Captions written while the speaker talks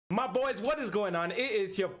My boys, what is going on? It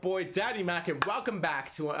is your boy Daddy Mac, and welcome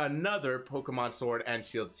back to another Pokemon Sword and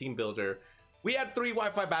Shield team builder. We had 3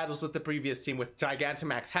 Wi-Fi battles with the previous team with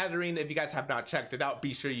Gigantamax Hatterene. If you guys have not checked it out,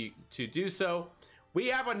 be sure to do so. We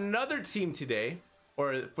have another team today,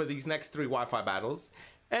 or for these next 3 Wi-Fi battles,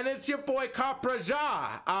 and it's your boy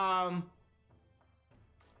Copperajah. I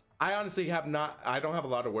honestly I don't have a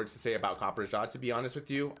lot of words to say about Copperajah, to be honest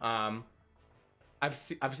with you. I've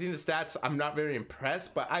seen the stats. I'm not very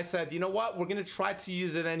impressed, but I said, you know what? We're going to try to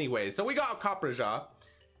use it anyway. So we got Copperajah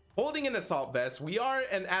holding an Assault Vest. We are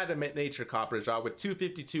an Adamant Nature Copperajah with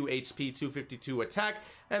 252 HP, 252 attack,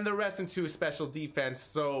 and the rest into special defense.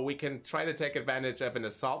 So we can try to take advantage of an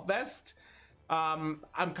Assault Vest. I'm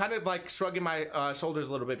kind of like shrugging my shoulders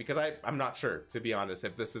a little bit because I'm not sure, to be honest,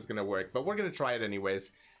 if this is going to work. But we're going to try it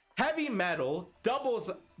anyways. Heavy Metal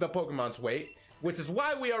doubles the Pokemon's weight, which is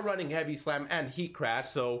why we are running Heavy Slam and Heat Crash.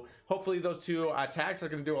 So hopefully those 2 attacks are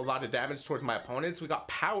going to do a lot of damage towards my opponents. We got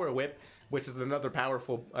Power Whip, which is another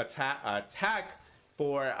powerful attack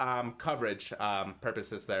for coverage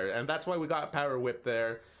purposes there. And that's why we got Power Whip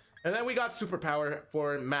there. And then we got Superpower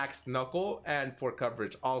for Max Knuckle and for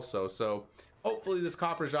coverage also. So hopefully this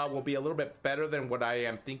Copperajah will be a little bit better than what I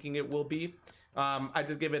am thinking it will be. I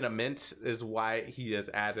did give it a mint, is why he is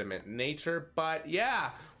Adamant Nature. But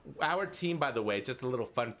yeah, our team, by the way, just a little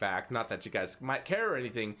fun fact, not that you guys might care or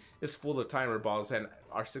anything, is full of timer balls, and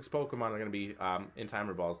our 6 Pokemon are going to be in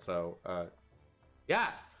timer balls. So yeah,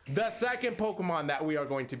 the second Pokemon that we are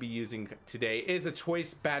going to be using today is a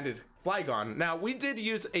Choice Banded Flygon. Now, we did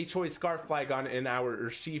use a Choice Scarf Flygon in our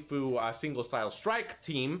Urshifu single style strike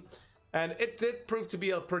team, and it did prove to be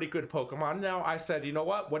a pretty good Pokemon. Now I said, you know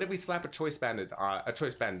what if we slap a Choice Banded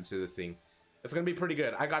to this thing? It's gonna be pretty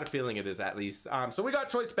good. I got a feeling it is, at least. So we got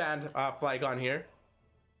Choice Band Flygon here.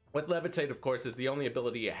 With Levitate, of course, is the only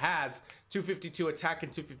ability it has. 252 attack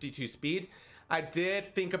and 252 speed. I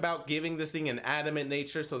did think about giving this thing an Adamant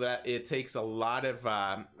Nature so that it takes a lot of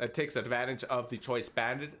it takes advantage of the Choice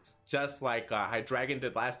Banded, just like Hydreigon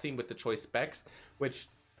did last team with the Choice Specs, which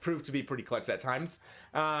proved to be pretty clutch at times.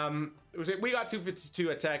 We got 252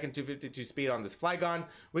 attack and 252 speed on this Flygon.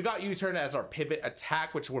 We got U-turn as our pivot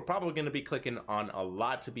attack, which we're probably going to be clicking on a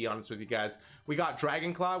lot, to be honest with you guys. We got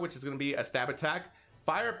Dragon Claw, which is going to be a stab attack.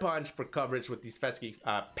 Fire Punch for coverage with these pesky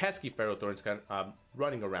Ferrothorns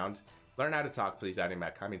running around. Learn how to talk, please, Daddy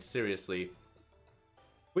Mac. I mean, seriously.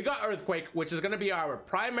 We got Earthquake, which is going to be our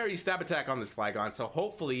primary stab attack on this Flygon, so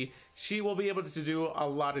hopefully she will be able to do a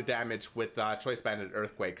lot of damage with Choice Banded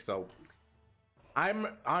Earthquake. So I'm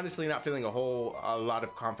honestly not feeling a lot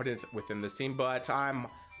of confidence within this team, but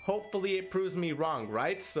hopefully it proves me wrong,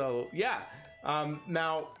 right? So yeah,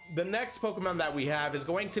 now the next Pokemon that we have is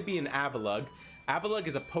going to be an Avalugg. Avalugg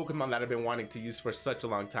is a Pokemon that I've been wanting to use for such a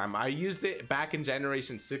long time. I used it back in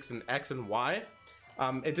Generation 6 and X and Y.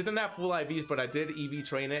 It didn't have full IVs, but I did EV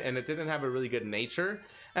train it, and it didn't have a really good nature.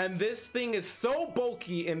 And this thing is so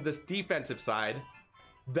bulky in this defensive side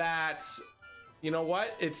that, you know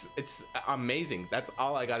what? It's amazing. That's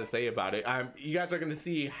all I gotta say about it. You guys are gonna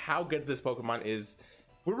see how good this Pokemon is.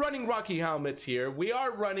 We're running Rocky Helmets here. We are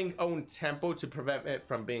running Own Tempo to prevent it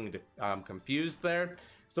from being confused there.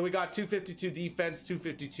 So we got 252 defense,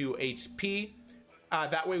 252 HP.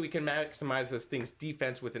 That way we can maximize this thing's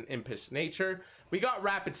defense with an impish nature. We got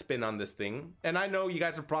Rapid Spin on this thing, and I know you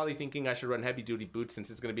guys are probably thinking I should run Heavy Duty Boots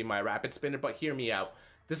since it's going to be my Rapid Spinner, but hear me out.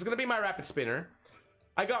 This is going to be my Rapid Spinner.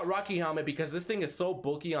 I got Rocky Helmet because this thing is so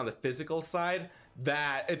bulky on the physical side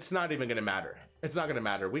that it's not even going to matter. It's not going to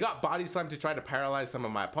matter. We got Body Slam to try to paralyze some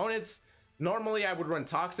of my opponents. Normally I would run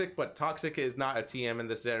Toxic, but Toxic is not a TM in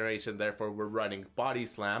this generation, therefore we're running Body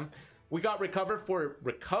Slam. We got Recover for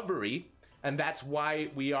recovery, and that's why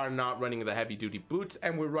we are not running the Heavy Duty Boots,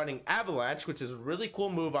 and we're running Avalanche, which is a really cool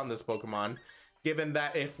move on this Pokemon, given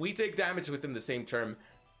that if we take damage within the same turn,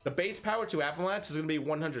 the base power to Avalanche is going to be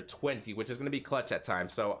 120, which is going to be clutch at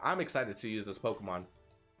times. So I'm excited to use this Pokemon.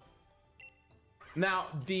 Now,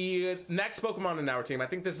 the next Pokemon in our team, I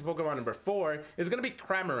think this is Pokemon number 4, is going to be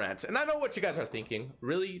Cramorant. And I know what you guys are thinking.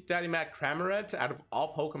 Really, Daddy Mac, Cramorant? Out of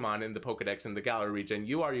all Pokemon in the Pokedex in the Galar region,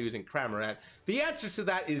 you are using Cramorant? The answer to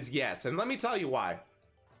that is yes, and let me tell you why.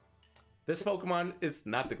 This Pokemon is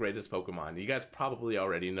not the greatest Pokemon. You guys probably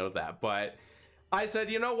already know that, but I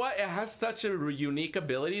said, you know what? It has such a unique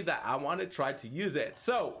ability that I want to try to use it.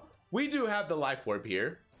 So, we do have the Life Orb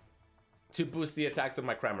here to boost the attacks of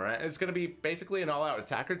my Cramorant. It's going to be basically an all-out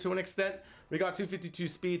attacker to an extent. We got 252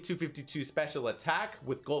 speed, 252 special attack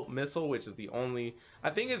with Gulp Missile, which is the only, I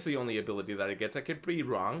think it's the only ability that it gets. I could be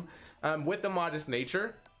wrong. With the Modest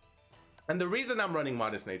Nature. And the reason I'm running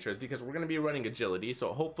Modest Nature is because we're going to be running Agility,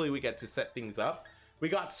 so hopefully we get to set things up We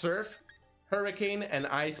got Surf, Hurricane, and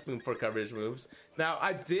Ice Boom for coverage moves. Now,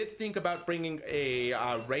 I did think about bringing a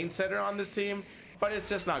Rain Setter on this team, but it's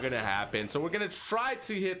just not going to happen. So we're going to try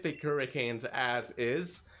to hit the Hurricanes as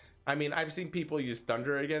is. I mean, I've seen people use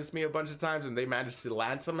Thunder against me a bunch of times, and they managed to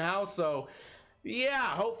land somehow. So, yeah,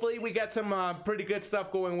 hopefully we get some pretty good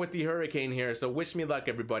stuff going with the Hurricane here. So wish me luck,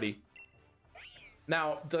 everybody.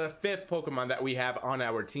 Now, the 5th Pokemon that we have on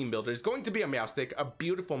our team builder is going to be a Meowstic, a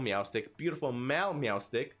beautiful Meowstic, beautiful male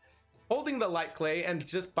Meowstic, holding the Light Clay. And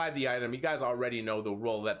just by the item, you guys already know the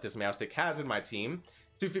role that this Meowstic has in my team.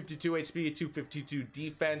 252 HP, 252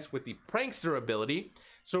 defense with the Prankster ability.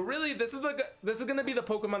 So really, this is going to be the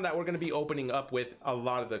Pokemon that we're going to be opening up with a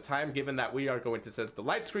lot of the time, given that we are going to set up the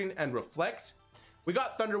Light Screen and Reflect. We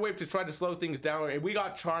got Thunder Wave to try to slow things down, and we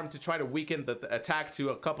got Charm to try to weaken the attack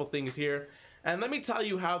to a couple things here. And let me tell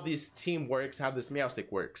you how this team works, how this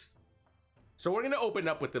Meowstic works. So we're going to open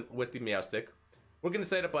up with the Meowstic. We're going to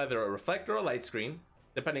set up either a Reflect or a Light Screen,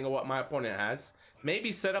 depending on what my opponent has.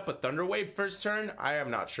 Maybe set up a Thunder Wave first turn. I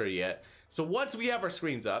am not sure yet. So once we have our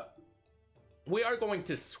screens up, we are going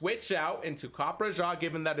to switch out into Copperajah,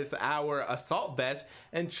 given that it's our Assault Vest,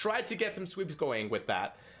 and try to get some sweeps going with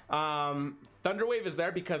that. Thunder Wave is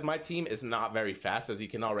there because my team is not very fast, as you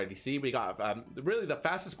can already see. We got really the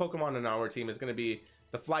fastest Pokemon in our team is going to be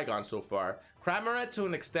the Flygon so far. Cramorant to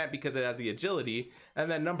an extent because it has the agility.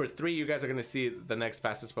 And then number 3, you guys are going to see the next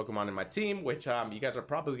fastest Pokemon in my team, which you guys are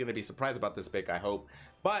probably going to be surprised about this pick, I hope.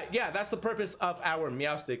 But yeah, that's the purpose of our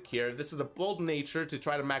Meowstic here. This is a bold nature to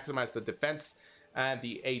try to maximize the defense and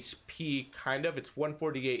the HP, kind of. It's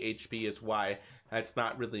 148 HP is why it's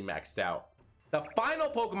not really maxed out. The final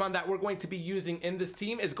Pokemon that we're going to be using in this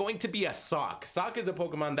team is going to be a Sock. Sock is a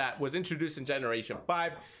Pokemon that was introduced in Generation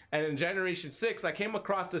 5, and in Generation 6, I came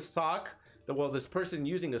across this Sock, well, this person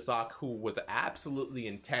using a Sock who was absolutely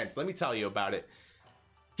intense. Let me tell you about it.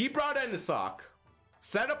 He brought in the Sock,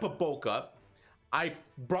 set up a bulk up. I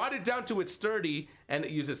brought it down to its 30, and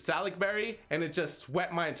it uses Salic Berry, and it just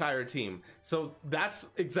swept my entire team. So that's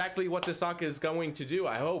exactly what the Sock is going to do,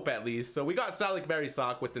 I hope, at least. So we got Salic Berry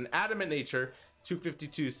Sock with an Adamant Nature,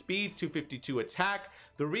 252 speed, 252 attack.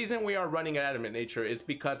 The reason we are running Adamant Nature is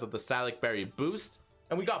because of the Salic Berry boost.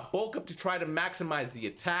 And we got Bulk Up to try to maximize the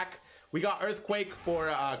attack. We got Earthquake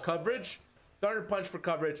for coverage, Thunder Punch for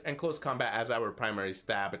coverage, and Close Combat as our primary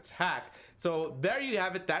stab attack. So there you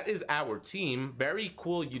have it. That is our team. Very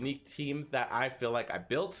cool, unique team that I feel like I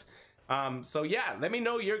built. So yeah, let me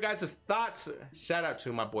know your guys' thoughts. Shout out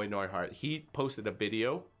to my boy Norhart. He posted a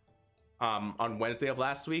video on Wednesday of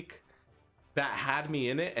last week that had me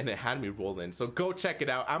in it, and it had me rolling. So go check it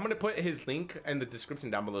out. I'm gonna put his link in the description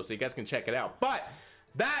down below so you guys can check it out. But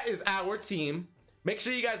that is our team. Make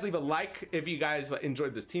sure you guys leave a like if you guys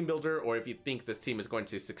enjoyed this team builder, or if you think this team is going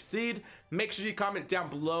to succeed. Make sure you comment down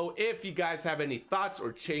below if you guys have any thoughts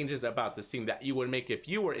or changes about this team that you would make if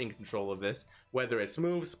you were in control of this, whether it's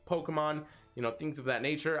moves, Pokemon, you know, things of that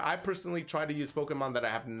nature. I personally try to use Pokemon that I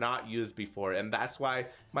have not used before, and that's why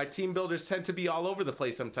my team builders tend to be all over the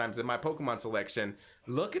place sometimes in my Pokemon selection.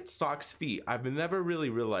 Look at Sock's feet. I've never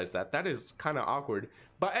really realized that. That is kind of awkward.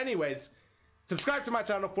 But anyways, subscribe to my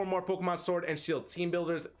channel for more Pokemon Sword and Shield team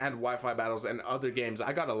builders and Wi-Fi battles and other games.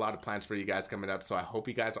 I got a lot of plans for you guys coming up, so I hope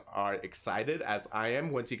you guys are excited as I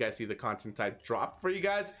am once you guys see the content I drop for you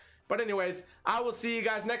guys. But anyways, I will see you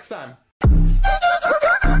guys next time.